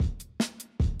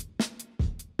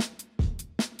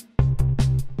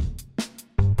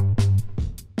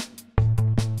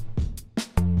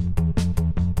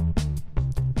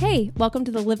Hey, welcome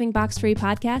to the Living Box Free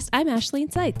podcast. I'm Ashleen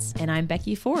Seitz. And I'm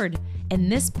Becky Ford. And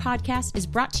this podcast is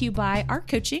brought to you by our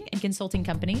coaching and consulting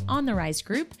company, On the Rise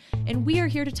Group. And we are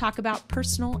here to talk about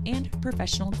personal and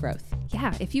professional growth.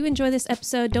 Yeah, if you enjoy this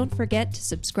episode, don't forget to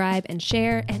subscribe and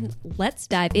share. And let's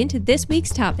dive into this week's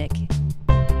topic.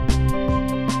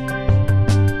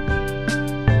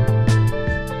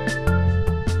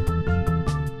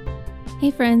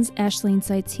 Hey friends, Ashleen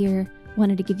Seitz here.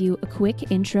 Wanted to give you a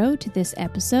quick intro to this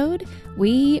episode.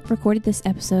 We recorded this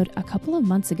episode a couple of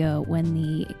months ago when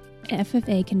the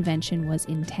FFA convention was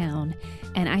in town,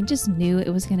 and I just knew it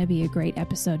was going to be a great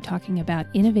episode talking about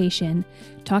innovation,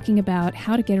 talking about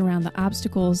how to get around the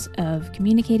obstacles of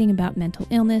communicating about mental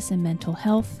illness and mental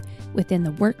health within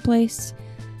the workplace,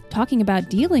 talking about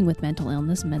dealing with mental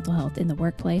illness and mental health in the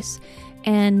workplace.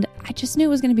 And I just knew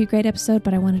it was going to be a great episode,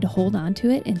 but I wanted to hold on to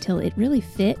it until it really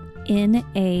fit in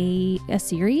a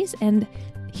series, and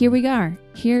here we are.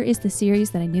 Here is the series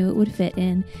that I knew it would fit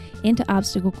into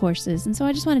obstacle courses, and so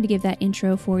I just wanted to give that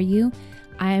intro for you.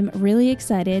 I'm really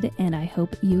excited, and I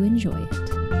hope you enjoy it.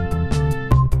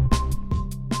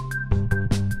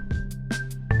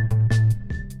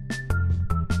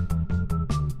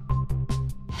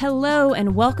 Hello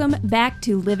and welcome back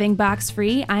to Living Box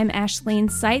Free. I'm Ashleen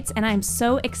Seitz and I'm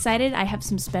so excited. I have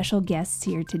some special guests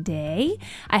here today.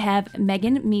 I have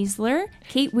Megan Miesler,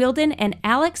 Kate Wielden, and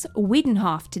Alex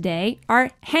Wiedenhoff today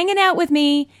are hanging out with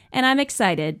me, and I'm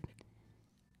excited.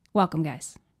 Welcome,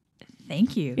 guys.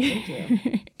 Thank you. Thank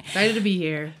you. Excited to be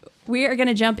here. We are going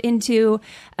to jump into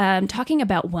talking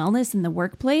about wellness in the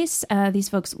workplace. These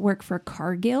folks work for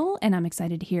Cargill, and I'm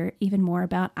excited to hear even more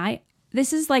about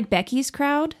This is like Becky's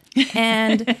crowd,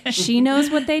 and she knows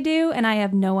what they do, and I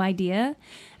have no idea.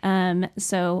 I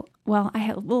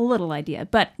have a little idea,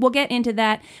 but we'll get into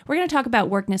that. We're going to talk about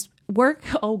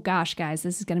oh gosh, guys,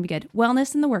 this is going to be good.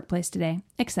 Wellness in the workplace today.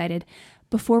 Excited.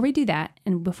 Before we do that,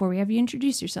 and before we have you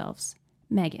introduce yourselves,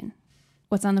 Megan,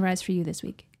 what's on the rise for you this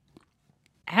week?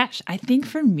 Ash, I think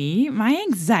for me, my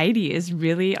anxiety is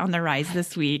really on the rise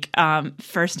this week.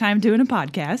 First time doing a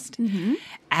podcast,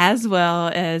 as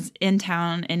well as in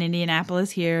town in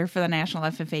Indianapolis here for the National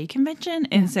FFA Convention.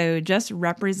 And so just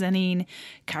representing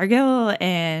Cargill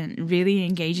and really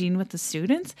engaging with the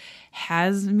students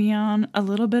has me on a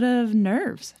little bit of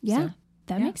nerves. Yeah,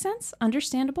 that makes sense.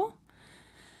 Understandable.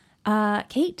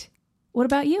 Kate, what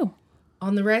about you?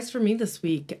 On the rise for me this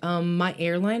week, my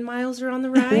airline miles are on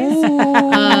the rise.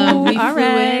 We flew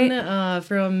in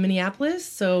from Minneapolis,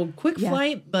 so quick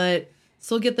flight, but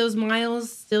still get those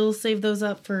miles, still save those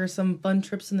up for some fun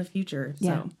trips in the future.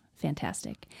 Yeah,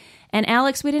 fantastic. And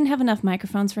Alex, we didn't have enough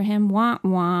microphones for him, wah,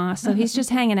 wah, so he's just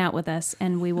hanging out with us,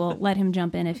 and we will let him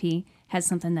jump in if he has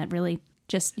something that really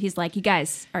he's like, you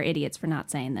guys are idiots for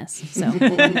not saying this. So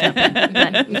we'll jump in.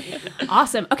 But,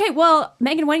 awesome. Okay, well,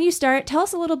 Megan, why don't you start? Tell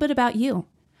us a little bit about you.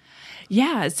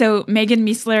 Yeah, so Megan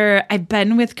Miesler, I've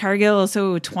been with Cargill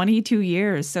 22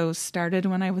 years, so started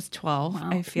when I was 12, wow.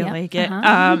 I feel like it.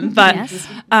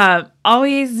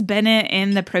 Always been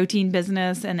in the protein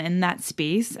business and in that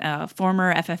space,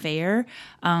 former FFA'er,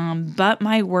 but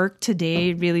my work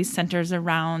today really centers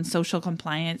around social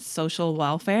compliance, social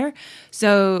welfare.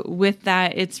 So with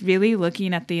that, it's really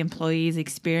looking at the employee's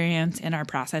experience in our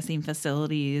processing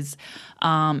facilities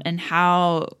and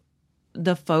how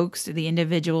the folks, the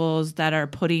individuals that are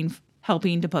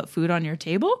helping to put food on your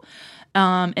table,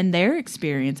 and their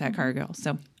experience at Cargill.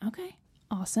 So, okay,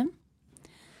 awesome.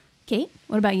 Kate,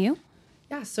 what about you?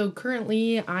 Yeah, so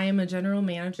currently I am a general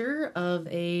manager of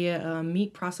a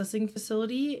meat processing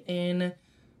facility in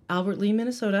Albert Lea,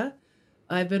 Minnesota.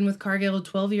 I've been with Cargill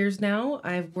 12 years now.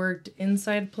 I've worked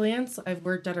inside plants. I've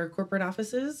worked at our corporate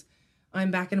offices.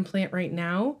 I'm back in a plant right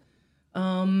now.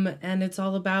 And it's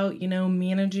all about,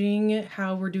 managing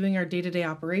how we're doing our day-to-day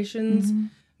operations,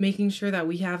 making sure that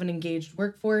we have an engaged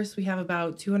workforce. We have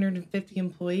about 250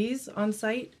 employees on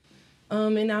site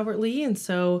in Albert Lea. And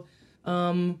so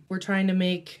we're trying to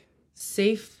make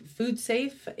food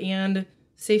safe and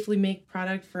safely make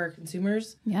product for our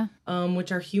consumers,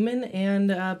 which are human and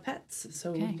pets.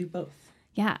 So we do both.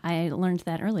 Yeah, I learned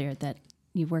that earlier, that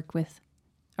you work with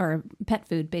or pet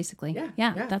food, basically.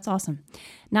 Yeah, that's awesome.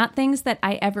 Not things that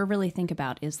I ever really think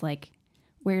about is like,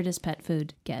 where does pet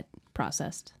food get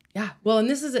processed? Yeah, well, and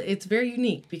it's very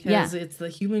unique because it's the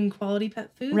human quality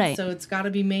pet food. Right. So it's got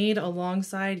to be made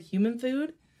alongside human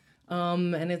food.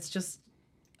 And it's just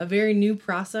a very new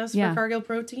process for Cargill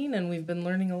Protein, and we've been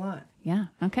learning a lot. Yeah,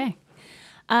 okay.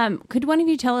 Could one of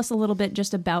you tell us a little bit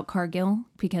just about Cargill?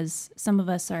 Because some of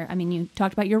us you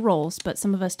talked about your roles, but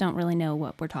some of us don't really know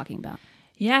what we're talking about.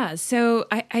 Yeah, so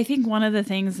I think one of the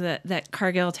things that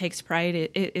Cargill takes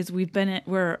pride is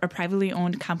we're a privately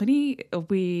owned company.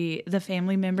 The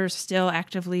family members still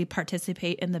actively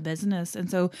participate in the business, and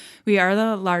so we are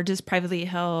the largest privately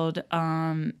held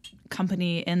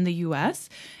company in the U.S.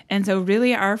 And so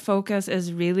really our focus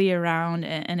is really around,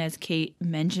 and as Kate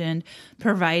mentioned,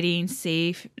 providing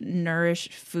safe,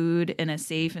 nourished food in a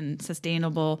safe and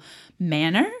sustainable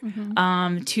manner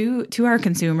to our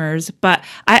consumers. But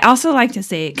I also like to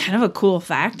say kind of a cool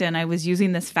fact, and I was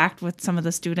using this fact with some of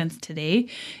the students today,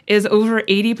 is over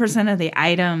 80% of the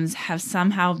items have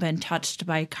somehow been touched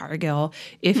by Cargill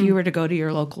if you were to go to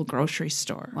your local grocery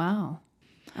store. Wow.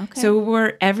 Okay. So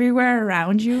we're everywhere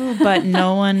around you, but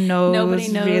no one Nobody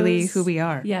knows really who we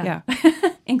are. Yeah.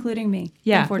 Including me,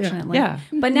 Yeah. unfortunately. Yeah.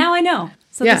 But now I know.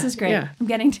 So Yeah, this is great. yeah. I'm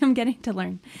getting to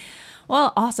learn.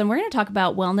 Well, awesome. We're going to talk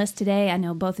about wellness today. I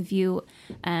know both of you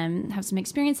have some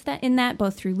experience in that,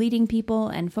 both through leading people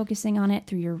and focusing on it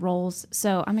through your roles.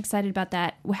 So I'm excited about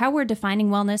that. How we're defining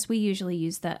wellness, we usually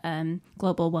use the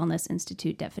Global Wellness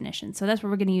Institute definition. So that's what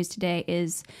we're going to use today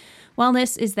is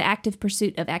wellness is the active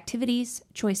pursuit of activities,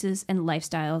 choices, and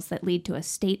lifestyles that lead to a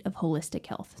state of holistic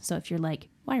health. So if you're like,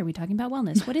 why are we talking about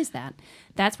wellness? What is that?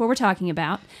 That's what we're talking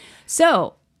about.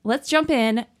 So let's jump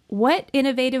in. What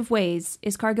innovative ways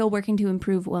is Cargill working to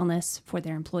improve wellness for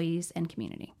their employees and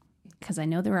community? Because I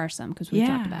know there are some, because we've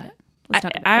talked about it.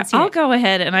 I'll go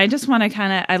ahead, and I just want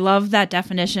to I love that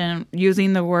definition,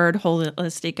 using the word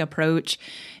holistic approach.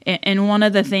 And one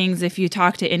of the things, if you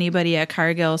talk to anybody at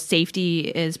Cargill, safety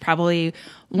is probably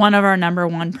one of our number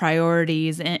one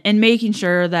priorities, and making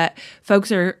sure that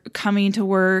folks are coming to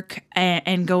work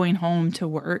and going home to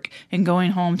work and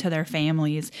going home to their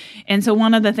families. And so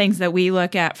one of the things that we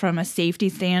look at from a safety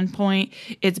standpoint,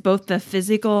 it's both the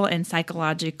physical and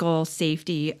psychological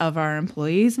safety of our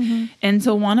employees. Mm-hmm. And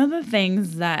so one of the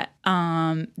things that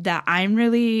I'm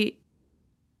really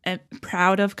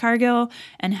proud of Cargill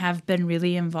and have been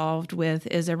really involved with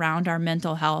is around our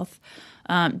mental health.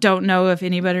 Don't know if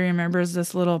anybody remembers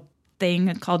this little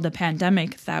thing called the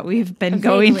pandemic that we've been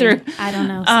going through. I don't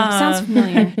know. Sounds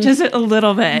familiar. Just a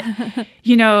little bit.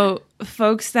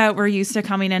 Folks that were used to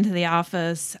coming into the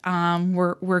office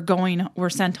were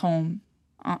sent home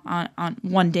on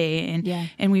one day,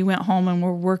 and we went home and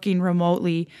we're working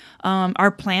remotely.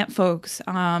 Our plant folks,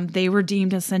 they were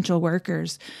deemed essential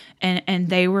workers, and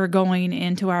they were going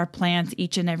into our plants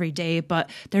each and every day, but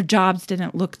their jobs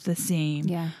didn't look the same.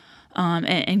 Yeah.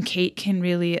 And Kate can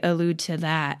really allude to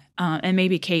that.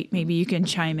 And Kate, maybe you can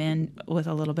chime in with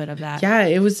a little bit of that. Yeah,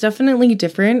 it was definitely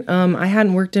different. I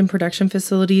hadn't worked in production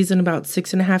facilities in about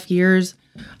 6.5 years.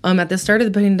 At the start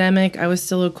of the pandemic, I was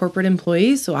still a corporate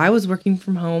employee, so I was working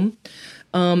from home.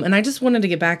 And I just wanted to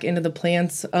get back into the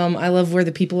plants. I love where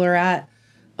the people are at.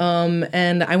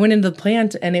 And I went into the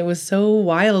plant, and it was so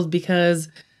wild because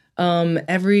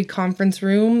every conference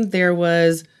room, there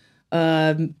was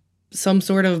some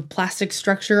sort of plastic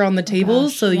structure on the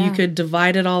tables you could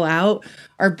divide it all out.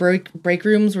 Our break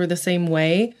rooms were the same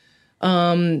way.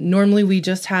 Normally we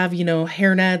just have,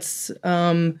 hair nets,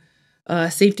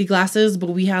 safety glasses, but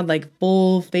we had like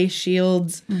full face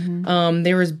shields. Mm-hmm.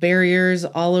 There was barriers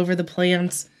all over the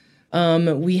plants.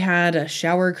 We had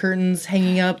shower curtains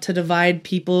hanging up to divide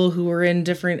people who were in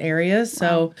different areas.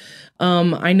 So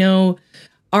I know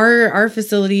our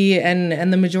facility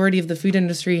and the majority of the food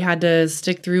industry had to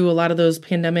stick through a lot of those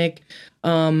pandemic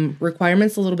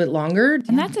requirements a little bit longer.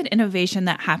 And that's an innovation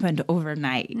that happened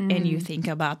overnight. And you think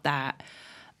about that.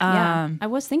 I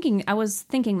was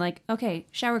thinking like, okay,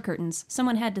 shower curtains.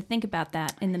 Someone had to think about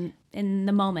that in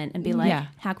the moment and be like,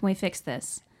 how can we fix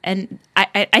this? And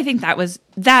I think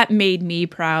that made me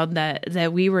proud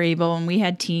that we were able, and we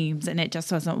had teams, and it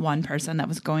just wasn't one person that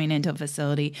was going into a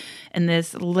facility, and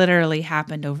this literally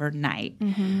happened overnight.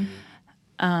 Mm-hmm.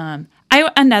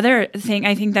 Another thing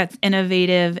I think that's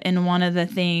innovative, and one of the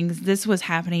things, this was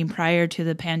happening prior to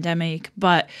the pandemic,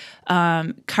 but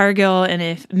Cargill, and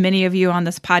if many of you on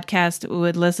this podcast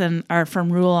would listen, are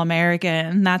from rural America,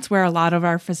 and that's where a lot of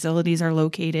our facilities are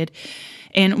located.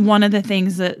 And one of the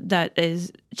things that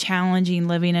is challenging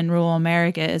living in rural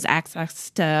America is access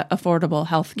to affordable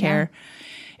health care.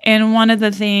 Yeah. And one of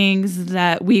the things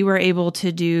that we were able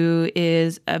to do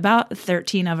is about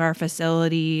 13 of our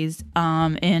facilities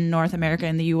in North America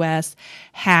and the U.S.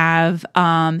 have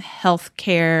health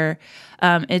care.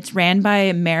 It's ran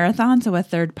by Marathon, so a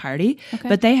third party,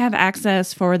 but they have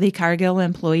access for the Cargill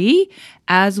employee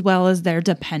as well as their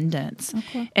dependents.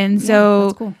 Okay. And so...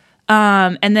 that's cool.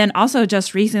 And then also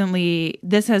just recently,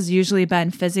 this has usually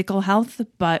been physical health,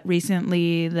 but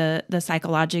recently the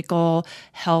psychological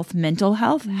health, mental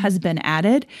health has been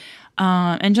added.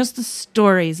 and just the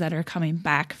stories that are coming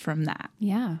back from that.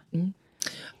 Yeah.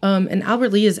 And Albert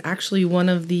Lee is actually one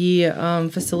of the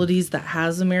facilities that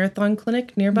has a marathon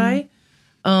clinic nearby.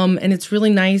 And it's really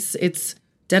nice. It's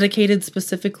dedicated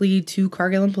specifically to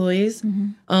Cargill employees.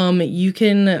 You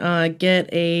can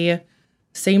get a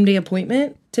same-day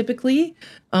appointment, typically.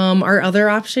 Our other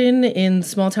option in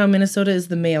small-town Minnesota is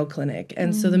the Mayo Clinic.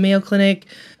 And so the Mayo Clinic,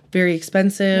 very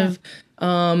expensive.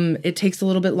 It takes a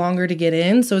little bit longer to get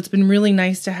in. So it's been really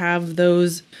nice to have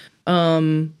those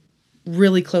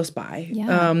really close by.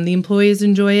 The employees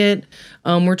enjoy it.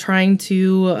 We're trying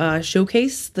to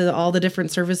showcase all the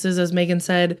different services, as Megan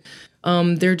said.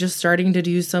 They're just starting to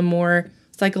do some more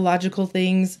psychological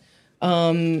things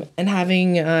and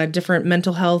having different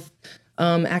mental health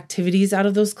activities out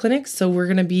of those clinics. So we're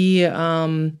going to be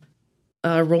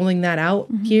rolling that out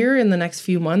here in the next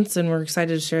few months, and we're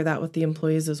excited to share that with the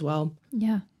employees as well.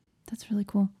 Yeah, that's really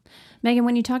cool. Megan,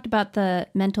 when you talked about the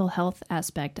mental health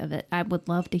aspect of it, I would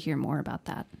love to hear more about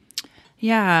that.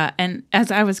 Yeah, and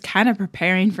as I was kind of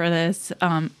preparing for this,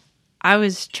 I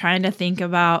was trying to think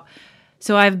about,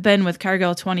 so I've been with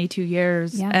Cargill 22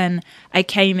 years, and I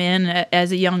came in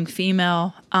as a young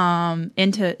female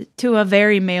into a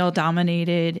very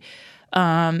male-dominated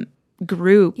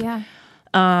group. Yeah.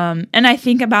 And I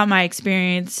think about my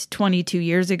experience 22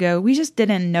 years ago. We just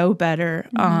didn't know better.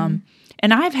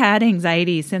 And I've had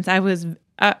anxiety since I was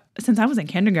in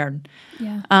kindergarten.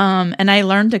 Yeah. And I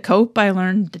learned to cope. I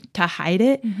learned to hide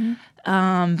it.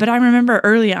 But I remember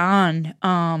early on,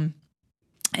 and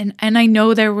I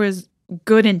know there was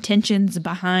good intentions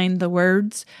behind the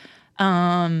words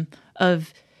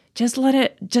of just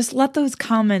let those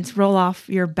comments roll off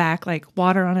your back like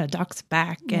water on a duck's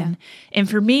back. And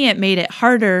for me, it made it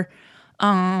harder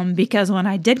because when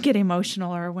I did get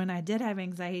emotional or when I did have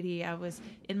anxiety, I was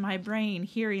in my brain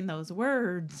hearing those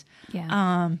words.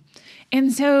 And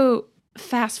so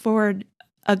fast forward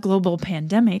a global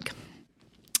pandemic,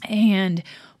 and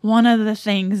one of the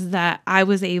things that I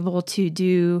was able to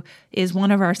do is one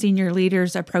of our senior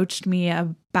leaders approached me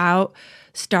about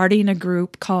starting a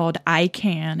group called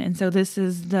ICAN. And so this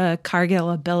is the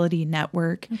Cargill Ability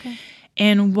Network.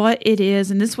 And what it is,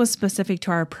 and this was specific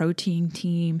to our protein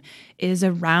team, is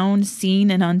around seen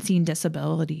and unseen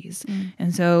disabilities.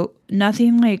 And so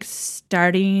nothing like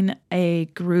starting a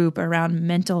group around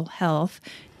mental health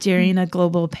during a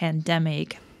global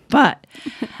pandemic. But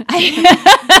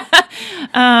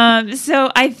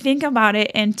so I think about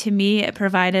it, and to me, it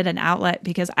provided an outlet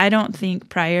because I don't think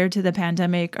prior to the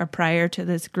pandemic or prior to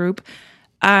this group,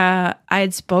 I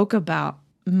had spoke about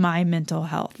my mental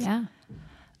health.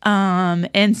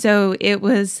 And so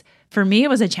for me, it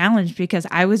was a challenge because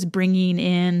I was bringing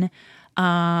in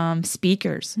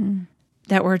speakers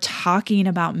that were talking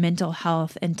about mental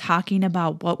health and talking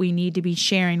about what we need to be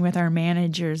sharing with our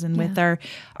managers and with our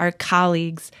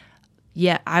colleagues.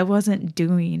 Yet I wasn't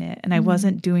doing it, and I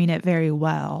wasn't doing it very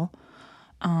well.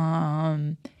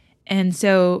 And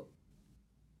so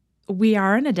we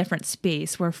are in a different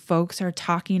space where folks are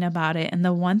talking about it. And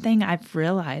the one thing I've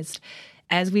realized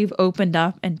as we've opened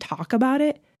up and talk about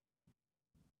it,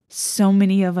 so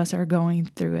many of us are going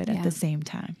through it at the same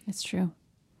time. It's true.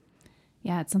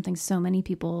 Yeah, it's something so many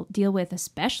people deal with,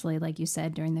 especially, like you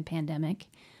said, during the pandemic.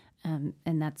 And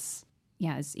that's,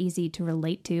 it's easy to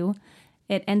relate to.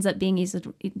 It ends up being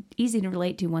easy to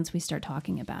relate to once we start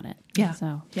talking about it.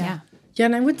 So, Yeah,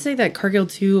 and I would say that Cargill,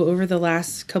 too, over the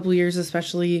last couple years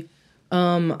especially,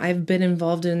 I've been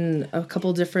involved in a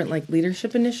couple different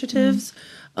leadership initiatives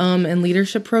and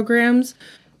leadership programs.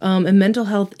 And mental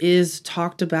health is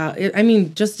talked about.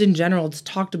 Just in general, it's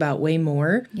talked about way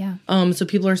more. So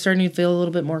people are starting to feel a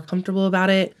little bit more comfortable about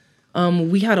it.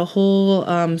 We had a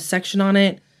whole section on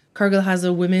it. Cargill has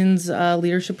a women's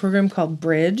leadership program called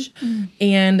Bridge.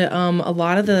 And a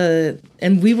lot of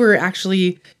and we were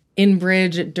actually in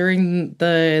Bridge during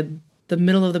the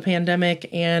middle of the pandemic.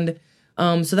 And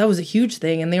so that was a huge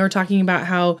thing. And they were talking about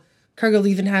how Cargill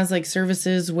even has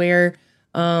services where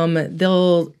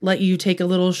they'll let you take a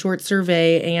little short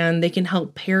survey and they can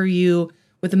help pair you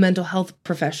with a mental health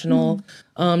professional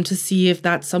to see if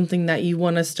that's something that you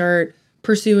want to start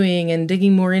pursuing and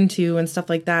digging more into and stuff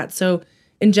like that. So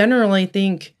in general, I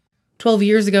think 12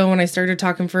 years ago when I started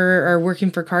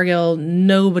working for Cargill,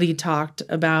 nobody talked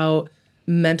about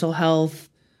mental health,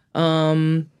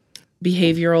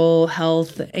 behavioral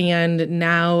health. And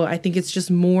now I think it's just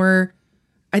more,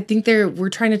 I think we're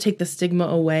trying to take the stigma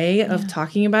away of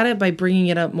talking about it by bringing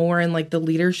it up more in the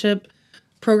leadership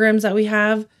programs that we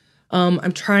have.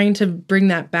 I'm trying to bring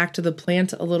that back to the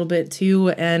plant a little bit too.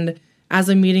 And as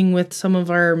I'm meeting with some of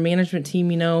our management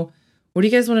team, what do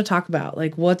you guys want to talk about?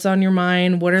 Like, what's on your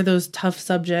mind? What are those tough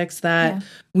subjects that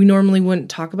we normally wouldn't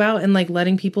talk about? And like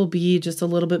letting people be just a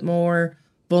little bit more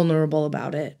vulnerable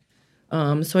about it.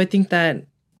 So I think that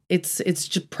it's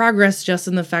just progress just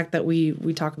in the fact that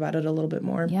we talk about it a little bit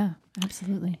more. Yeah,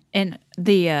 absolutely. And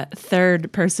the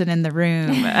third person in the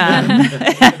room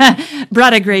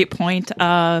brought a great point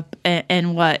up,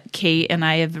 and what Kate and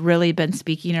I have really been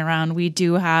speaking around. We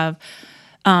do have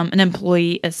an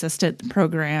employee assistant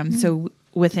program. So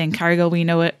within Cargill, we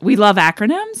know it. We love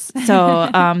acronyms. So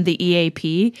the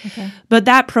EAP. Okay. But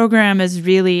that program is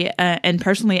really, and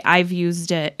personally, I've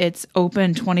used it. It's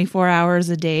open 24 hours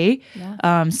a day,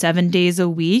 7 days a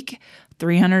week,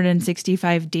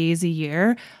 365 days a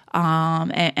year.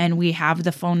 And we have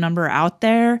the phone number out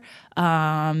there.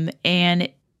 And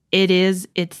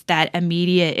it's that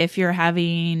immediate, if you're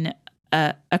having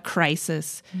a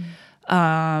crisis,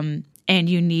 and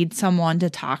you need someone to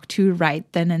talk to right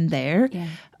then and there,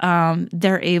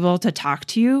 they're able to talk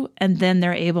to you, and then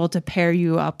they're able to pair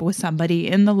you up with somebody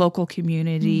in the local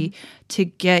community to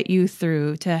get you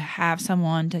through, to have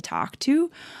someone to talk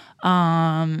to.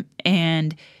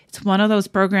 And it's one of those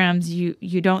programs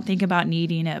you don't think about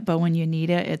needing it, but when you need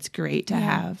it, it's great to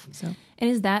have. So, and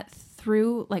is that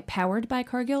through like powered by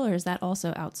Cargill, or is that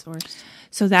also outsourced?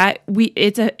 So that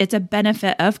it's a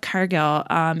benefit of Cargill.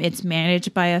 It's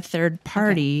managed by a third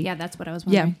party. Okay. Yeah, that's what I was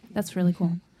wondering. Yeah. That's really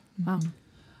cool. Wow.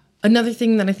 Another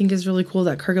thing that I think is really cool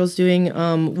that Cargill's doing,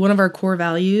 one of our core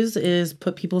values is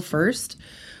put people first.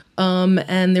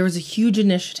 And there was a huge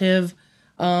initiative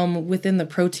within the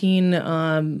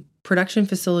protein production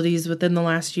facilities within the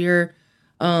last year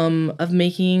of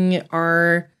making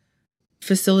our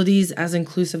facilities as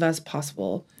inclusive as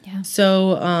possible. Yeah.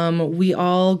 So we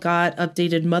all got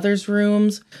updated mother's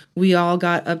rooms. We all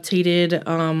got updated,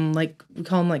 like we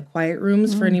call them like quiet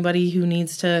rooms for anybody who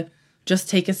needs to just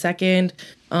take a second.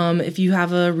 If you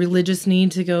have a religious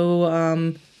need to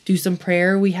go do some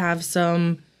prayer, we have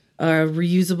some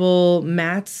reusable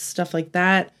mats, stuff like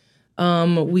that.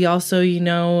 We also,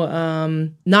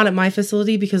 not at my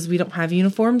facility because we don't have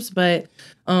uniforms, but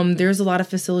there's a lot of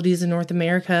facilities in North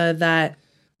America that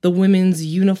the women's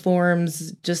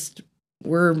uniforms just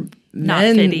were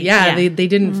men. They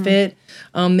didn't fit.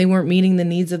 They weren't meeting the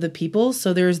needs of the people.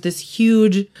 So there's this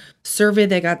huge survey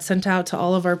that got sent out to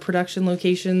all of our production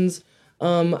locations,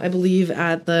 I believe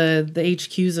at the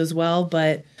HQs as well.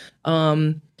 But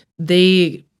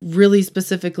they really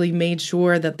specifically made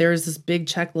sure that there's this big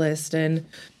checklist, and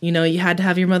you had to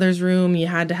have your mother's room, you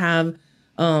had to have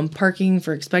parking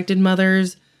for expected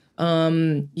mothers,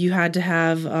 you had to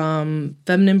have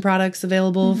feminine products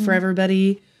available for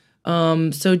everybody.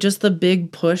 So just the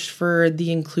big push for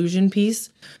the inclusion piece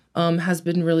has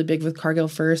been really big with Cargill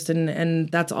First, and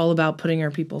that's all about putting our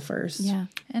people first. Yeah.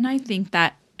 And I think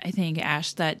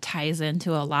Ash, that ties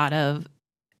into a lot of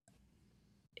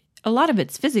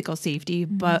it's physical safety,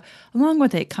 but along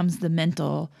with it comes the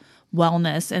mental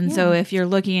wellness. And so if you're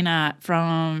looking at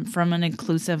from an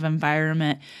inclusive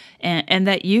environment, and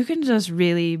that you can just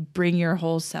really bring your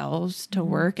whole selves to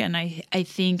work. And I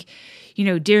think,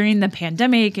 during the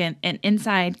pandemic and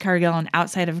inside Cargill and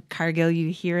outside of Cargill, you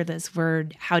hear this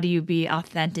word, how do you be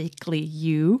authentically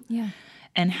you? Yeah.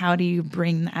 And how do you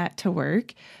bring that to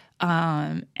work?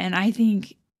 And I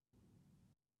think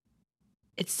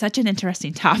it's such an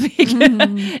interesting topic.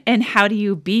 And how do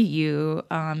you be you?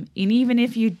 And even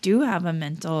if you do have a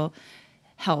mental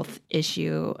health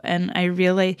issue. And I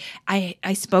really,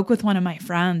 I spoke with one of my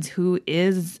friends who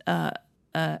is a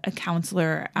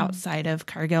counselor outside of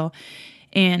Cargill.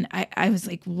 And I was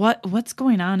like, what's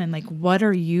going on? And like, what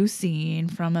are you seeing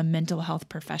from a mental health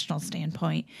professional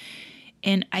standpoint?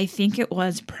 And I think it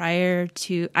was prior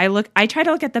to, I try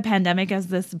to look at the pandemic as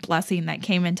this blessing that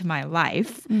came into my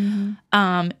life.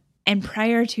 And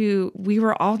prior to, we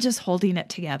were all just holding it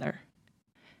together.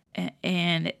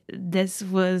 And this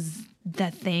was the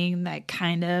thing that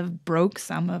kind of broke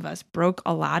some of us, broke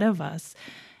a lot of us.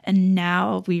 And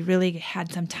now we really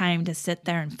had some time to sit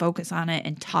there and focus on it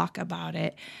and talk about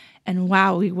it. And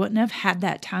wow, we wouldn't have had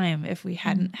that time if we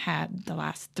hadn't had the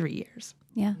last 3 years.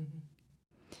 Yeah.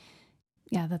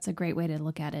 Yeah, that's a great way to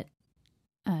look at it.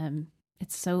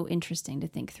 It's so interesting to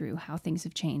think through how things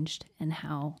have changed and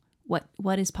how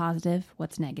what is positive,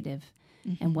 what's negative,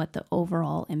 and what the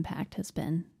overall impact has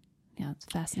been. Yeah, it's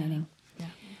fascinating. Yeah.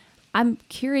 I'm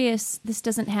curious, this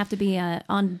doesn't have to be a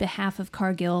on behalf of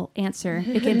Cargill answer.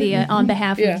 It can be a on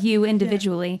behalf of you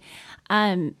individually.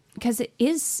 Because it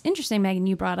is interesting, Megan,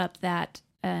 you brought up that,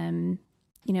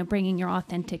 bringing your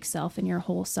authentic self and your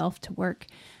whole self to work.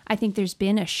 I think there's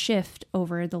been a shift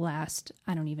over the last,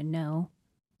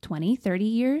 20, 30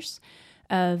 years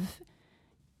of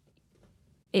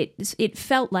it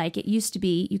felt like it used to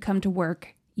be you come to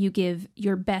work, you give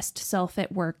your best self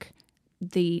at work,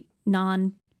 the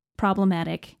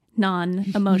non-problematic,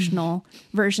 non-emotional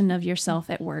version of yourself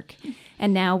at work.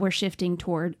 And now we're shifting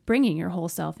toward bringing your whole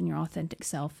self and your authentic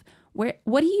self. What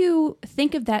do you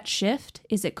think of that shift?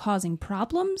 Is it causing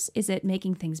problems? Is it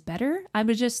making things better?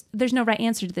 There's no right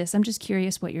answer to this. I'm just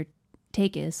curious what your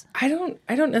take is. I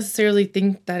don't necessarily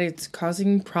think that it's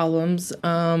causing problems.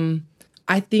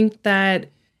 I think that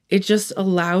it just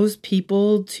allows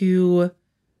people to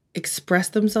express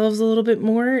themselves a little bit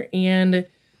more. And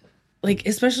like,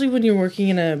 especially when you're working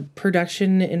in a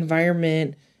production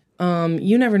environment,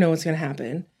 you never know what's going to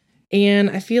happen. And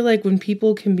I feel like when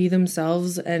people can be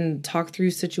themselves and talk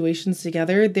through situations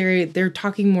together, they're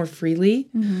talking more freely.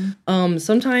 Mm-hmm.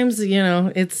 Sometimes,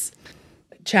 it's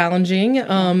challenging,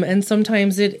 and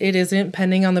sometimes it isn't,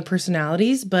 depending on the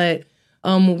personalities. But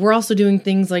we're also doing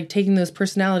things like taking those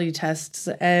personality tests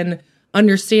and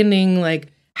understanding like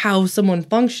how someone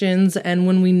functions. And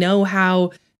when we know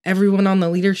how everyone on the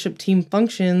leadership team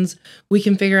functions, we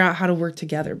can figure out how to work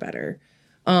together better.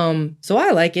 So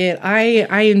I like it.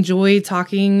 I enjoy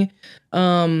talking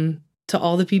to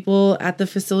all the people at the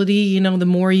facility. The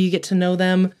more you get to know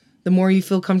them, the more you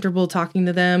feel comfortable talking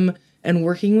to them and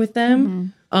working with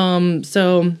them. Mm-hmm.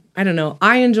 So I don't know.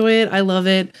 I enjoy it. I love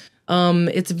it.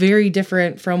 It's very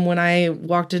different from when I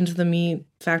walked into the meat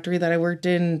factory that I worked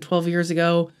in 12 years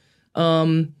ago.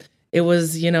 It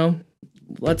was,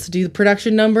 let's do the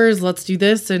production numbers, let's do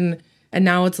this. And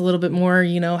now it's a little bit more,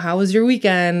 how was your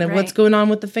weekend? Right. What's going on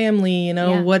with the family?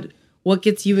 What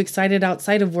gets you excited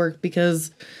outside of work?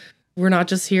 Because we're not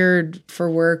just here for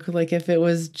work. Like if it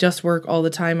was just work all the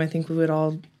time, I think we would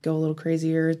all go a little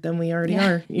crazier than we already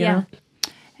are, you know?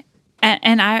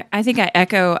 And I think I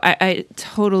echo, I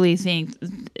totally think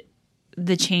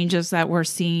the changes that we're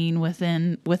seeing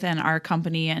within our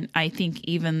company, and I think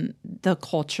even the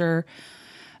culture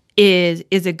is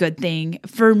a good thing.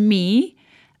 For me,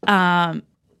 I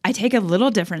take a little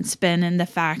different spin in the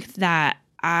fact that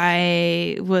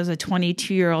I was a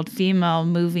 22-year-old female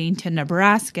moving to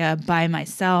Nebraska by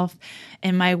myself,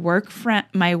 and my work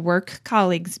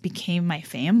colleagues became my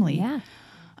family. Yeah.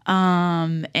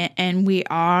 And we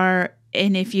are,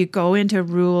 and if you go into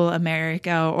rural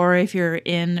America, or if you're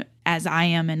in, as I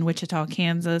am in Wichita,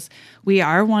 Kansas, we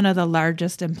are one of the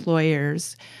largest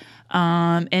employers.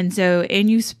 And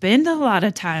you spend a lot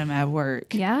of time at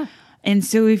work. Yeah. And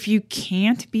so if you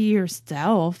can't be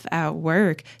yourself at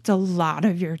work, it's a lot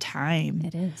of your time.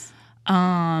 It is.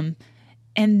 And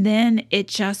then it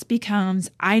just becomes,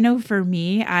 I know for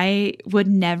me, I would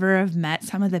never have met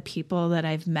some of the people that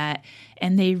I've met,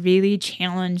 and they really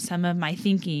challenge some of my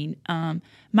thinking.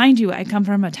 Mind you, I come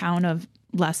from a town of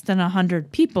less than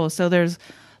 100 people, so there's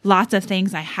lots of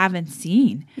things I haven't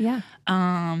seen. Yeah.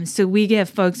 So we get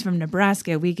folks from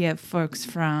Nebraska, we get folks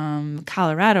from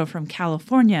Colorado, from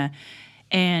California,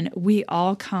 and we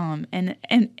all come, and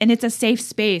it's a safe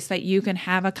space that you can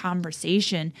have a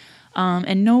conversation,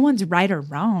 and no one's right or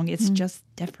wrong. It's just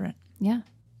different. Yeah.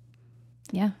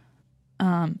 Yeah.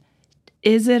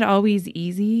 Is it always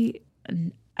easy?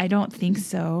 I don't think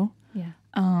so. Yeah.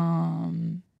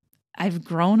 I've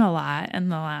grown a lot in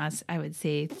the last, I would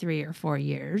say, 3 or 4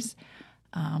 years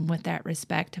with that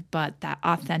respect. But that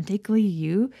authentically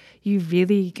you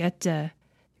really get to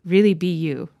really be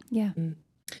you. Yeah.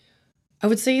 I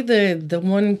would say the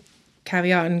one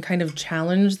caveat and kind of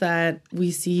challenge that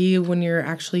we see when you're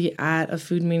actually at a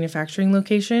food manufacturing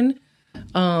location,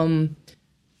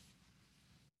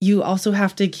 you also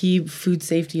have to keep food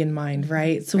safety in mind,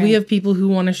 right? So we have people who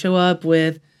want to show up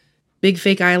with big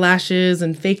fake eyelashes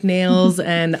and fake nails,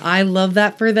 and I love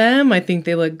that for them. I think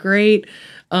they look great.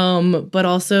 But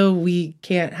also we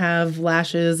can't have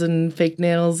lashes and fake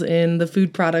nails in the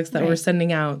food products that we're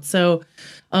sending out. So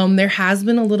there has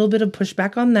been a little bit of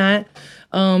pushback on that,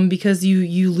 because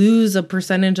you lose a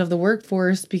percentage of the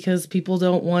workforce because people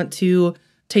don't want to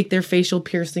take their facial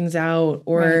piercings out,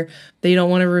 or they don't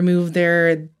want to remove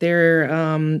their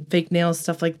fake nails,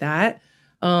 stuff like that.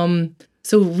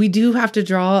 So we do have to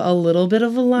draw a little bit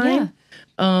of a line.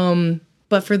 Yeah.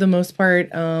 But for the most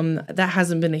part, that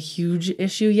hasn't been a huge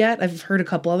issue yet. I've heard a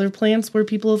couple other plants where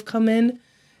people have come in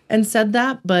and said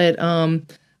that, but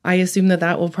I assume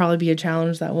that will probably be a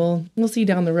challenge that we'll see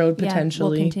down the road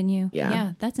potentially. Will continue.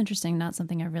 Yeah, that's interesting. Not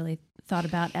something I really thought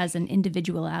about as an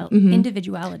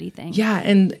individuality thing. Yeah,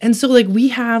 and so like we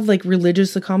have like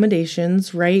religious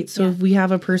accommodations, right? So if we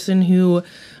have a person who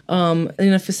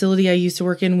in a facility I used to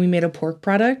work in, we made a pork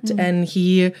product, and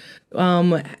he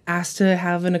asked to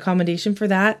have an accommodation for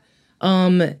that.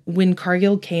 When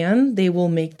Cargill can, they will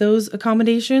make those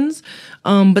accommodations.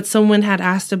 But someone had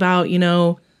asked about,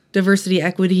 diversity,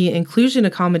 equity, inclusion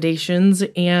accommodations.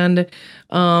 And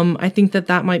I think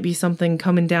that might be something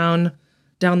coming down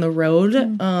the road.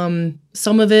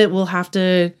 Some of it we'll have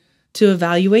to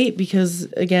evaluate because,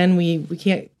 again, we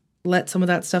can't let some of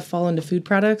that stuff fall into food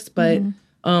products. But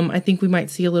I think we might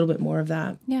see a little bit more of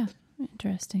that. Yeah,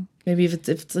 interesting. Maybe if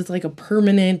it's like a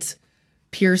permanent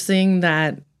piercing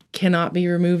that cannot be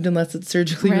removed unless it's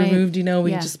surgically removed,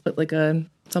 we just put like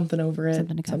something over it,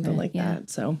 something like that.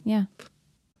 So yeah,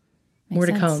 more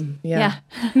to come. Yeah.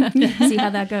 See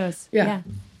how that goes. Yeah.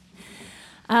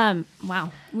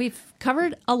 Wow, we've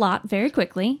covered a lot very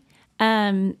quickly.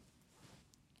 Megan,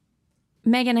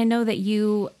 I know that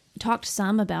you talked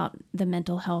some about the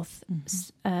mental health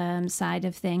side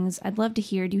of things. I'd love to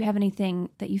hear, do you have anything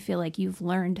that you feel like you've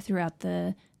learned throughout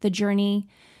the journey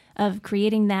of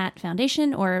creating that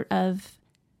foundation or of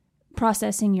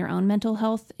processing your own mental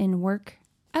health in work?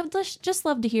 I would just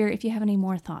love to hear if you have any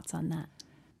more thoughts on that.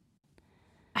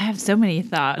 I have so many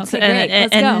thoughts. Okay, great.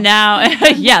 Let's go. Now,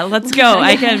 yeah, let's go.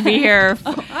 I could be here.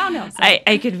 No.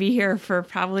 I could be here for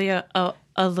probably a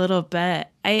little bit.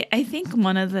 I think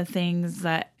one of the things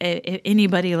that if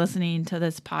anybody listening to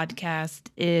this podcast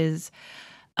is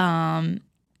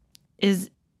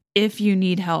if you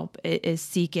need help, is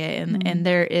seek it. And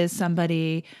there is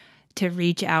somebody to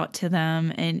reach out to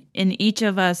them. And in each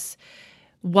of us,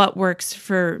 what works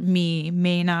for me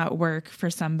may not work for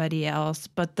somebody else.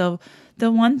 But the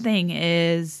one thing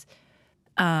is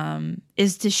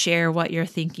to share what you're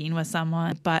thinking with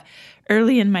someone. But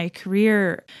early in my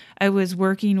career, I was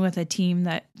working with a team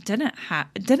that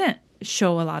didn't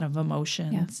show a lot of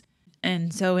emotions. Yeah.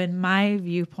 And so in my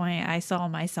viewpoint, I saw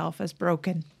myself as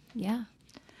broken. Yeah.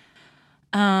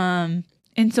 And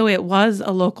so it was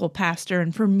a local pastor.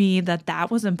 And for me, that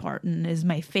was important, is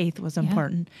my faith was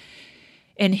important.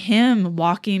 And him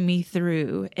walking me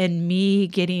through and me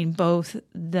getting both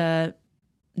the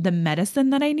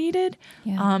medicine that I needed,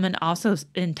 and also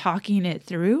in talking it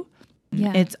through.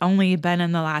 Yeah. It's only been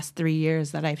in the last 3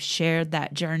 years that I've shared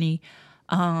that journey.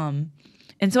 And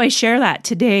so I share that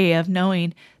today of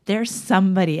knowing there's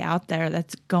somebody out there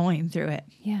that's going through it.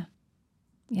 Yeah.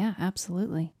 Yeah,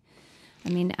 absolutely. I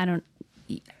mean,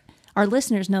 our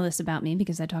listeners know this about me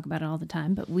because I talk about it all the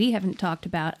time, but we haven't talked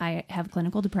about, I have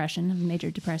clinical depression, a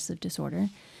major depressive disorder.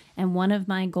 And one of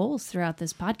my goals throughout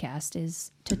this podcast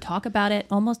is to talk about it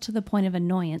almost to the point of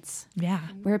annoyance. Yeah.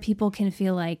 Where people can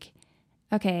feel like,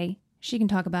 okay, she can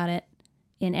talk about it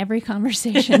in every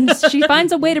conversation. She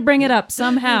finds a way to bring it up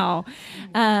somehow.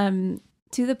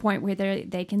 To the point where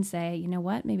they can say, you know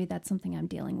what, maybe that's something I'm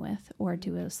dealing with, or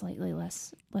to a slightly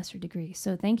lesser degree.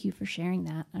 So thank you for sharing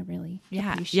that. I really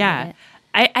appreciate it.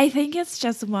 I think it's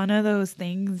just one of those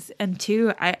things. And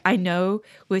two, I know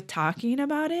with talking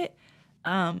about it,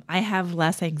 I have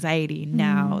less anxiety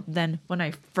now than when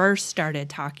I first started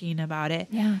talking about it.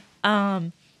 Yeah.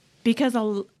 Because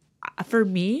for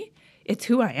me, it's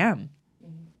who I am.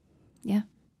 Yeah.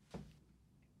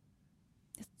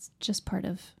 It's just part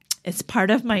of... It's part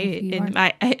of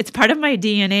it's part of my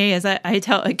DNA, as I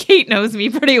tell, Kate knows me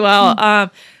pretty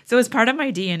well. So it's part of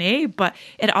my DNA, but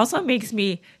it also makes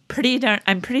me pretty darn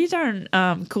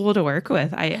cool to work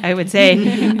with. I would say,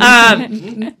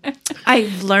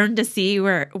 I've learned to see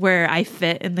where I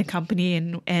fit in the company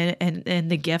and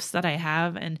the gifts that I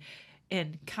have, and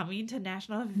coming to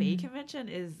National FFA Convention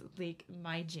is like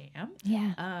my jam.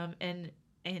 Yeah.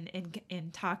 And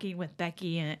talking with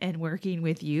Becky and working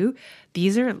with you,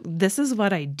 this is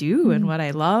what I do and what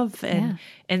I love. And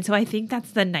so I think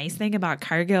that's the nice thing about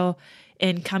Cargill,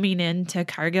 and coming into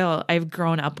Cargill. I've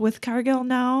grown up with Cargill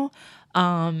now.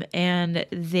 And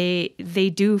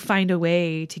they do find a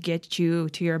way to get you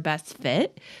to your best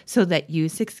fit so that you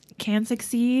can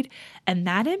succeed. And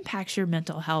that impacts your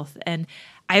mental health. And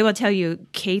I will tell you,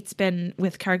 Kate's been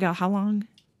with Cargill how long?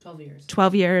 12 years.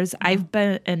 12 years. I've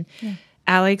been, and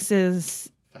Alex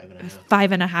is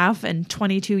 5.5 and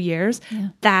 22 years. Yeah.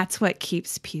 That's what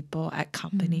keeps people at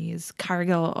companies.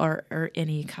 Cargill or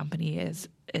any company is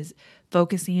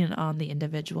focusing on the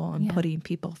individual and putting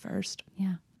people first.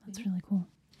 Yeah, that's really cool.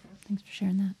 Thanks for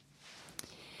sharing that.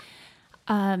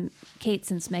 Kate,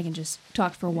 since Megan just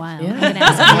talked for a while, I'm going to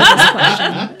ask you this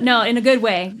question. No, in a good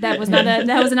way. That was not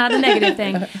a negative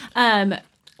thing.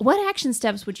 What action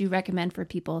steps would you recommend for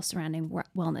people surrounding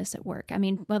wellness at work? I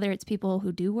mean, whether it's people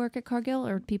who do work at Cargill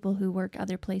or people who work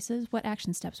other places, what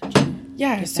action steps would you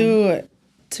give so them?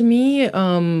 To me,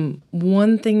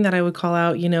 one thing that I would call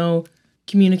out,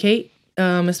 communicate,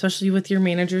 especially with your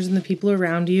managers and the people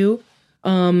around you.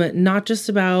 Not just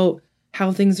about,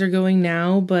 how things are going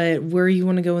now, but where you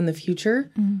want to go in the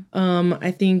future.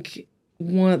 I think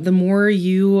the more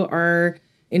you are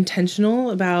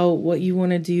intentional about what you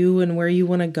want to do and where you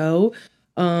want to go,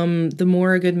 the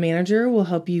more a good manager will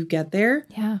help you get there.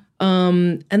 Yeah.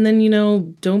 And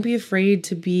then, don't be afraid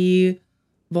to be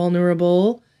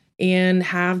vulnerable and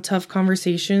have tough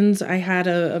conversations. I had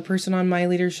a person on my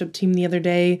leadership team the other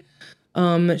day.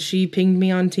 She pinged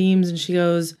me on Teams and she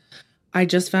goes, I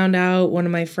just found out one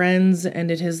of my friends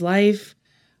ended his life.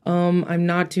 I'm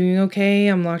not doing okay.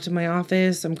 I'm locked in my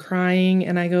office. I'm crying.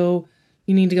 And I go,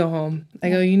 you need to go home.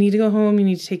 You need to go home. You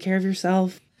need to take care of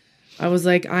yourself. I was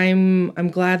like,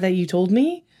 I'm glad that you told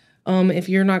me. If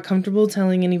you're not comfortable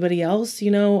telling anybody else,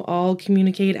 I'll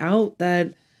communicate out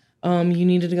that you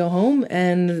needed to go home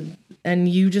and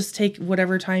you just take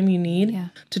whatever time you need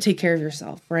to take care of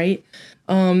yourself, right?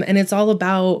 And it's all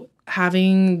about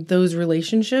having those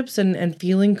relationships and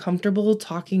feeling comfortable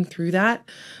talking through that.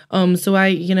 So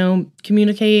I,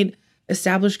 communicate,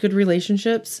 establish good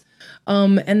relationships.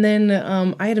 And then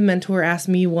I had a mentor ask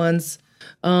me once,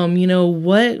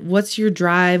 what's your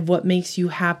drive? What makes you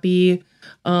happy?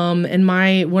 And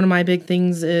one of my big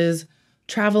things is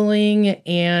traveling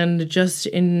and just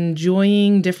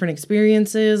enjoying different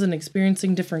experiences and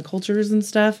experiencing different cultures and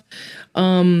stuff.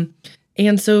 And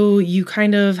so you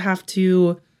kind of have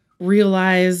to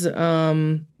realize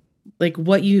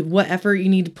what effort you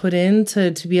need to put in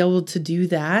to be able to do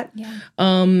that. Yeah.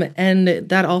 And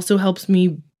that also helps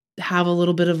me have a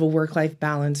little bit of a work-life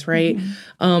balance, right?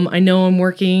 I know I'm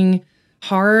working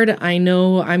hard. I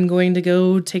know I'm going to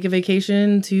go take a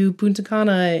vacation to Punta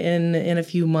Cana in a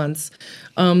few months.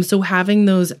 So having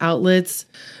those outlets,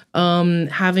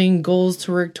 having goals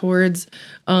to work towards,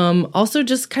 also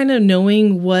just kind of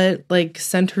knowing what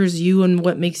centers you and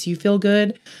what makes you feel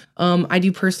good. I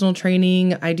do personal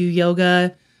training. I do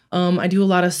yoga. I do a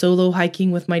lot of solo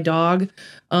hiking with my dog.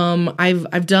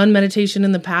 I've done meditation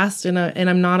in the past and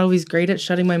I'm not always great at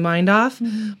shutting my mind off,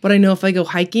 but I know if I go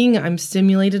hiking, I'm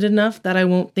stimulated enough that I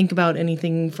won't think about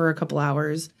anything for a couple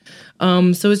hours.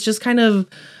 So it's just kind of,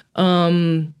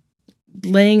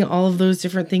 laying all of those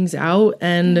different things out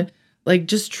and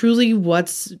just truly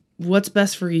what's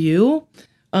best for you.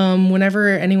 Whenever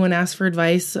anyone asks for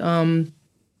advice,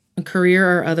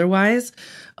 career or otherwise,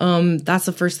 that's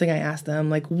the first thing I ask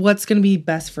them, what's going to be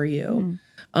best for you?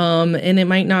 And it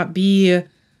might not be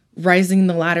rising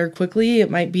the ladder quickly.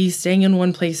 It might be staying in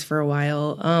one place for a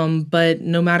while. But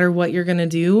no matter what you're going to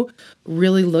do,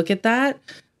 really look at that.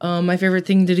 My favorite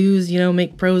thing to do is,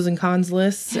 make pros and cons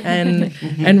lists and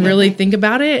really think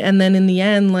about it. And then in the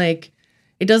end,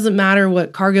 it doesn't matter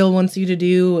what Cargill wants you to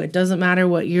do. It doesn't matter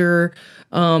what your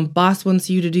boss wants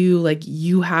you to do.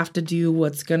 You have to do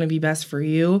what's going to be best for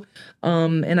you.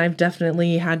 And I've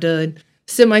definitely had to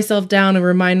sit myself down and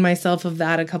remind myself of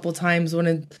that a couple times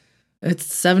when it's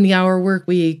 70-hour work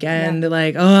week and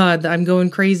I'm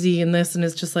going crazy in this. And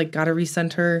it's just got to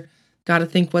recenter, got to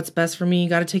think what's best for me,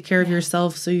 got to take care of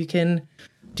yourself so you can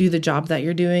do the job that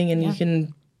you're doing and you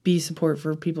can be support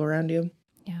for people around you.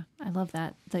 Yeah, I love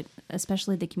that.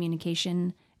 Especially the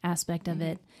communication aspect of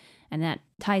it. And that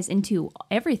ties into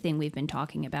everything we've been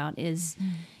talking about is,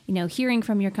 hearing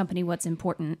from your company what's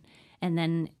important and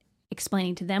then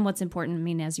explaining to them what's important. I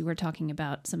mean, as you were talking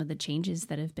about some of the changes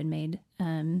that have been made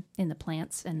in the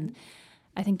plants. And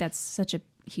I think that's such a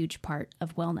huge part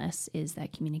of wellness is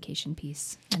that communication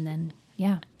piece. And then,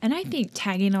 And I think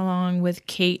tagging along with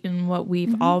Kate and what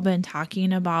we've all been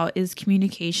talking about is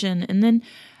communication. And then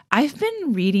I've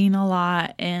been reading a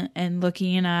lot and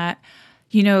looking at,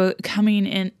 coming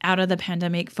in out of the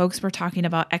pandemic, folks were talking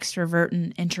about extrovert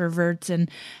and introverts and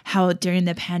how during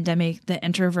the pandemic, the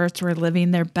introverts were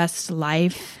living their best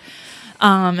life.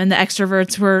 And the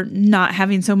extroverts were not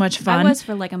having so much fun. I was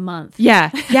for a month. Yeah.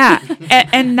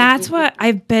 and that's what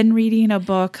I've been reading a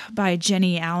book by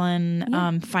Jenny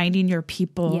Allen, Finding Your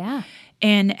People. Yeah.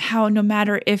 And how no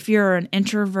matter if you're an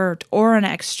introvert or an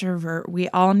extrovert, we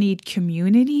all need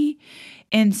community.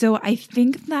 And so I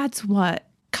think that's what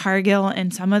Cargill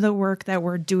and some of the work that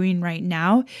we're doing right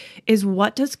now is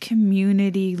what does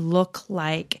community look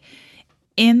like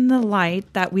in the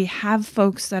light that we have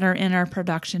folks that are in our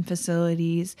production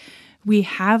facilities. We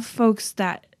have folks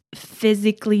that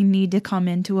physically need to come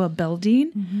into a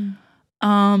building.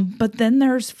 But then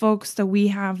there's folks that we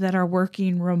have that are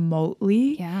working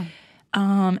remotely. Yeah.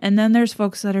 And then there's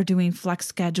folks that are doing flex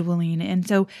scheduling. And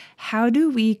so how do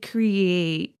we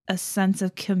create a sense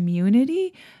of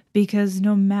community? Because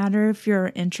no matter if you're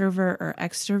an introvert or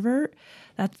extrovert,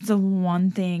 that's the one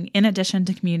thing, in addition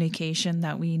to communication,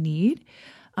 that we need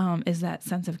is that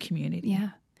sense of community. Yeah.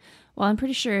 Well, I'm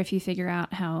pretty sure if you figure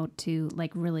out how to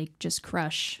like really just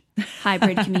crush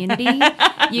hybrid community,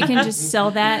 you can just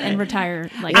sell that and retire.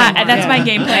 Like that's my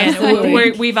game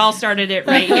plan. We've all started it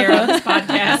right here on this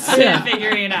podcast,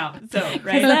 figuring it out. So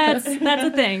right, that's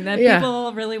a thing that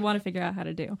people really want to figure out how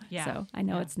to do. Yeah. So I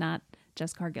know it's not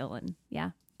just Cargill, and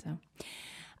so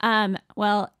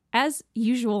well. As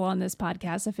usual on this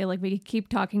podcast, I feel like we could keep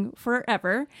talking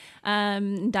forever,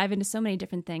 dive into so many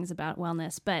different things about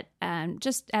wellness. But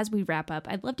just as we wrap up,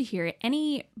 I'd love to hear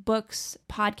any books,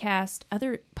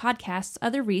 other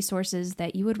resources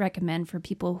that you would recommend for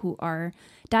people who are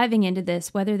diving into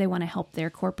this, whether they want to help their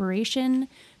corporation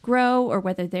grow or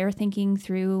whether they're thinking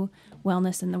through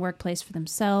wellness in the workplace for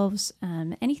themselves.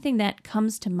 Anything that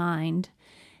comes to mind.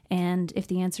 And if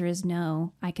the answer is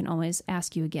no, I can always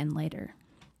ask you again later.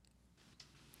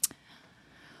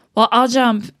 Well, I'll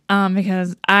jump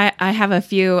because I have a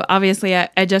few. Obviously,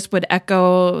 I just would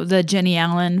echo the Jenny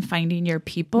Allen Finding Your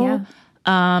People.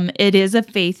 Yeah. It is a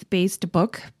faith-based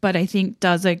book, but I think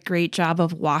does a great job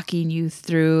of walking you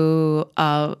through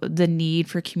the need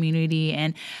for community.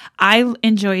 And I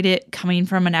enjoyed it coming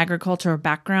from an agricultural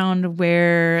background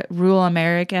where rural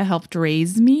America helped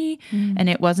raise me. And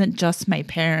it wasn't just my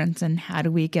parents. And how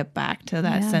do we get back to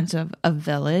that sense of a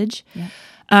village? Yeah.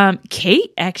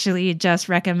 Kate actually just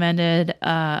recommended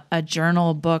a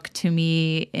journal book to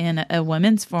me in a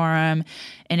women's forum,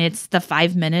 and it's the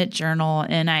 5-Minute Journal.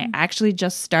 And I actually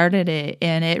just started it,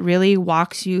 and it really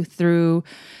walks you through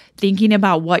thinking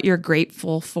about what you're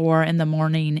grateful for in the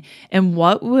morning and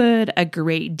what would a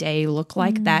great day look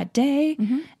like that day.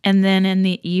 And then in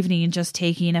the evening, just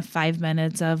taking a 5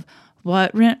 minutes of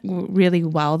what went really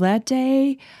well that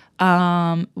day.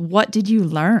 What did you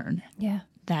learn? Yeah.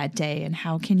 That day, and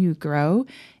how can you grow?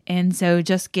 And so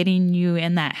just getting you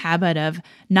in that habit of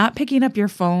not picking up your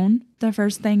phone the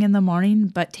first thing in the morning,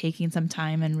 but taking some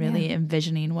time and really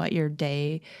envisioning what your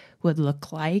day would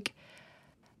look like.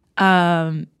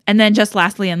 And then just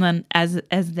lastly, and then as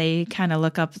they kind of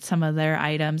look up some of their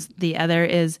items, the other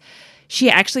is she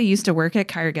actually used to work at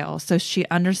Cargill, so she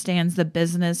understands the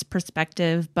business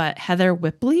perspective. But Heather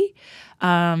Whipley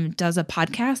does a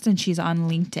podcast, and she's on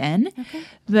LinkedIn. Okay.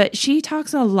 But she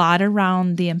talks a lot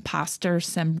around the imposter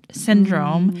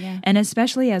syndrome, and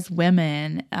especially as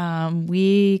women,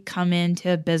 we come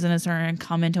into a business or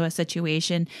come into a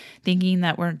situation thinking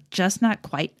that we're just not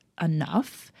quite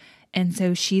enough. And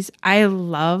so I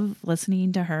love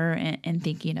listening to her and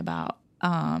thinking about,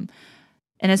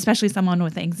 and especially someone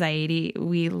with anxiety,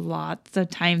 we lots of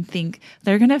time think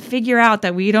they're going to figure out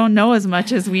that we don't know as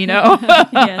much as we know.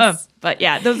 Yes. But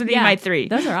yeah, those would be my 3.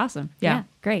 Those are awesome. Yeah,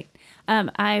 great.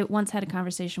 I once had a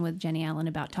conversation with Jenny Allen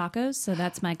about tacos, so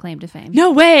that's my claim to fame.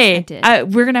 No way. I did.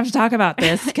 We're going to have to talk about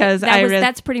this because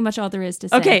that's pretty much all there is to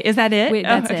say. Okay, is that it?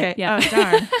 That's it. Yeah. Oh,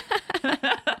 darn.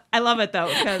 I love it though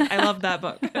because I love that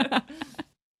book.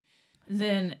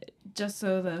 Then, just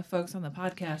so the folks on the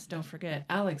podcast don't forget,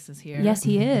 Alex is here. Yes,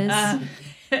 he is.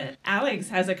 Alex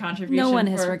has a contribution. No one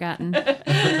has forgotten.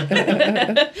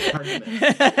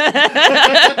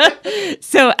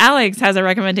 So Alex has a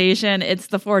recommendation. It's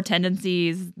the 4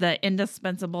 tendencies, the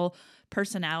indispensable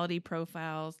personality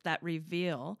profiles that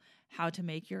reveal how to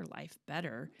make your life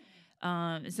better.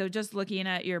 So just looking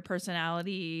at your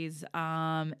personalities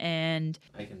and...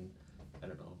 I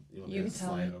don't know. You want me to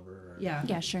slide over? Or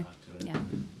yeah, sure. Yeah.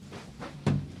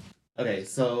 Okay,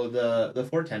 so the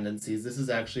 4 tendencies. This is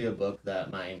actually a book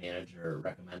that my manager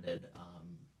recommended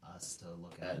us to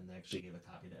look at, and actually gave a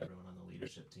copy to everyone on the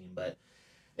leadership team. But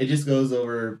it just goes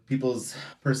over people's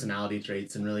personality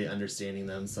traits and really understanding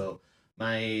them. So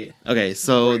the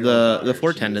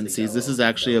 4 tendencies. This is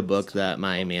actually a book that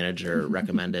my manager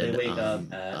recommended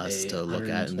us to look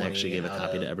at, and actually gave a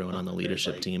copy to everyone on the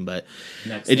leadership team. But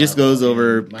it just goes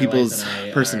over people's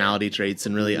personality traits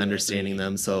and really understanding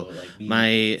them. So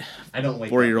my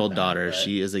 4-year-old daughter,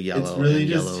 she is a yellow, and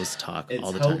yellows talk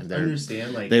all the time.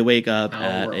 They wake up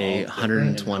at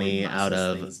 120 out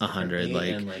of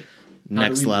 100,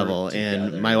 next level,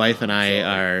 and my wife and I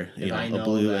are a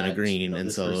blue and a green, and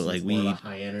so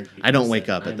I don't wake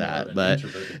up at that, but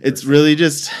it's really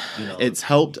just it's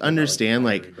helped understand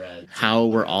how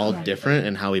we're all different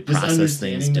and how we process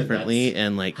things differently,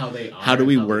 and how do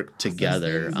we work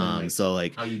together. So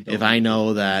if I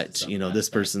know that this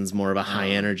person's more of a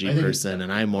high energy person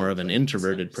and I'm more of an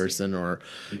introverted person, or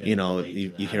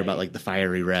you hear about the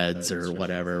fiery reds or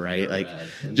whatever, right?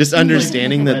 Just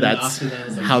understanding that that's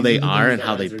how they are and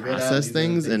how they process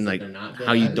things, and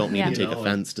how you don't need to take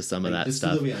offense to some of that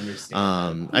stuff.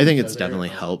 I think it's definitely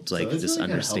helped just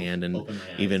understand and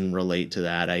even relate to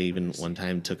that. I even one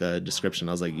time took a description.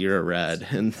 I was like, you're a red,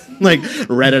 and like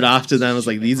read it off to them. I was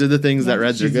like, these are the things that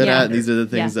reds are good at, and these are the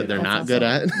things that they're not good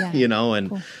at,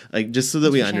 and like just so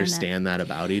that we understand that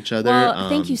about each other. Well,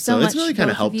 thank you so much, it's really kind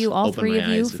of helped you, all three of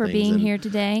you, for being here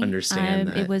today. Understand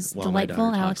that, it was my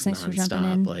delightful. daughter Alex, thanks for jumping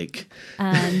in, like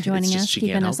joining us,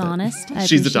 keeping us honest.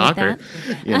 She's a talker,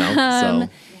 so.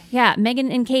 Yeah,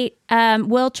 Megan and Kate,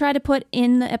 we'll try to put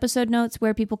in the episode notes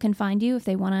where people can find you if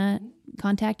they want to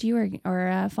contact you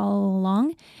or follow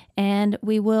along. And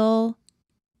we will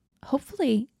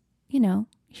hopefully,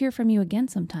 hear from you again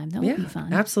sometime. That would be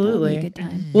fun. Absolutely. That would be a good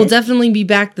time. We'll definitely be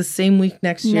back the same week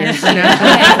next year. Okay.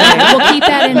 We'll keep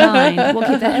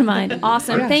that in mind.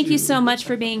 Awesome. Yeah. Thank you so much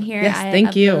for being here. Yes,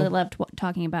 thank you. I really loved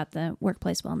talking about the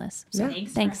workplace wellness. So Yeah.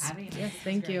 thanks. For having me. Yes,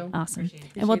 thank you. Awesome.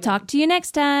 Appreciate it. And we'll talk to you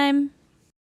next time.